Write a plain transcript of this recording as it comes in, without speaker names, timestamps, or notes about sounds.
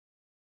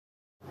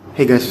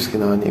Hey guys, what's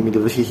going on? Amy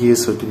here.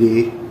 So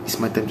today is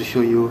my time to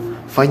show you.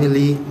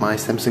 Finally, my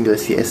Samsung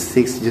Galaxy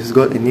S6 just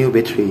got a new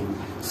battery.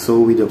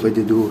 So without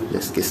further ado,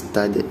 let's get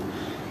started.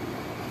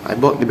 I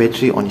bought the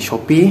battery on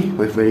Shopee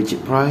with very cheap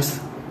price.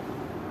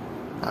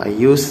 I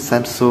used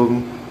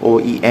Samsung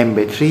OEM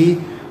battery,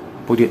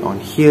 put it on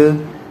here,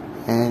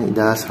 and it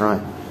does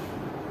run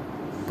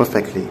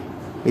perfectly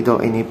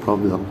without any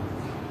problem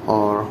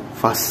or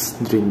fast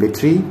drain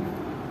battery.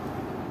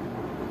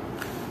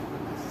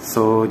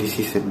 So this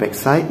is the back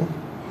side,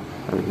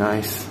 very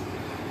nice.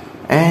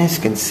 As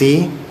you can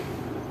see,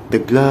 the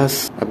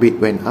glass a bit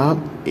went up.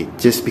 It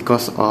just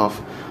because of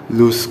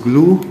loose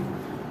glue,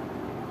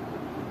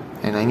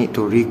 and I need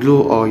to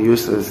re-glue or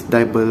use a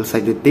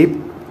double-sided tape.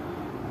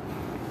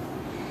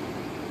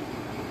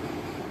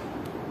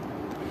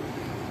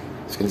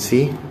 As you can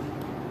see,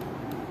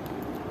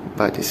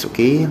 but it's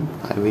okay,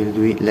 I will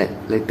do it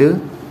later.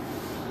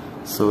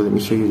 So let me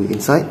show you the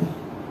inside.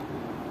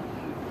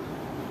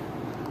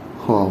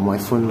 Wow, my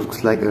phone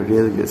looks like a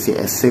real Galaxy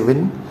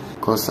S7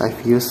 because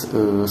I've used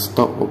a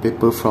stock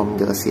wallpaper from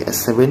Galaxy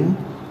S7.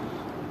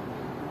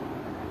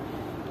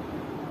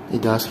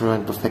 It does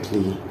run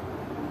perfectly.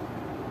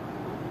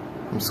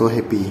 I'm so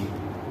happy.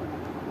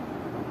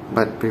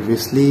 But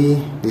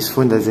previously, this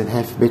phone doesn't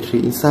have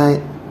battery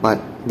inside,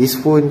 but this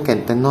phone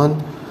can turn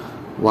on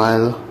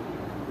while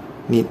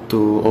need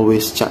to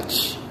always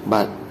charge.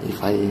 But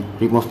if I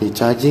remove the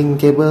charging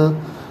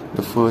cable,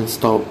 the phone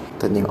stops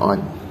turning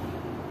on.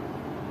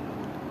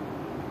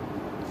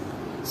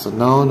 So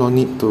now no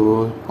need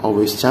to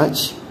always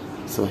charge.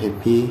 So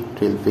happy,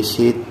 really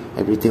appreciate.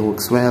 Everything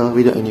works well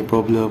without any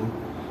problem.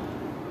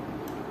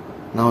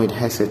 Now it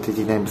has a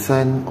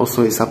 39%.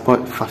 Also it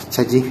supports fast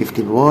charging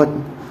 15 watt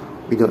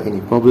without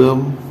any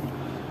problem.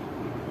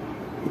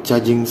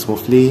 Charging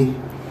smoothly.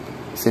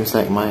 Seems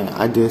like my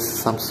other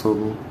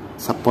Samsung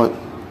support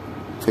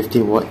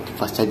 15 watt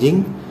fast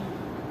charging.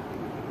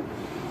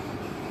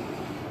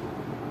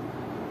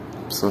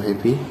 So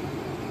happy.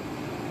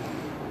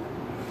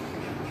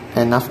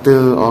 And after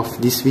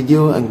of this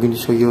video, I'm going to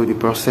show you the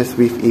process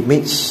with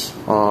image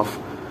of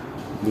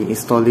the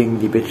installing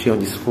the battery on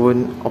this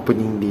phone,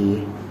 opening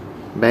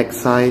the back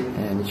side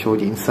and show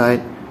the inside,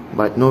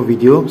 but no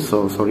video,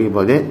 so sorry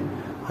about that.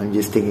 I'm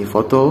just taking a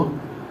photo.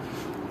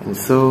 And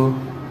so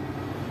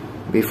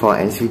before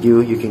I end this video,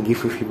 you can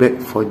give your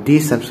feedback for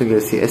this Samsung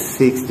Galaxy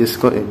S6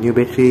 just got a new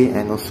battery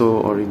and also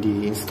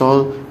already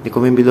installed in the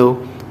comment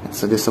below.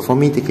 So that's all for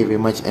me. Thank you very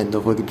much, and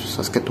don't forget to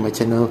subscribe to my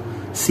channel.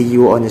 See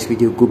you on this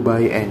video.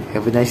 Goodbye and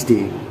have a nice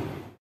day.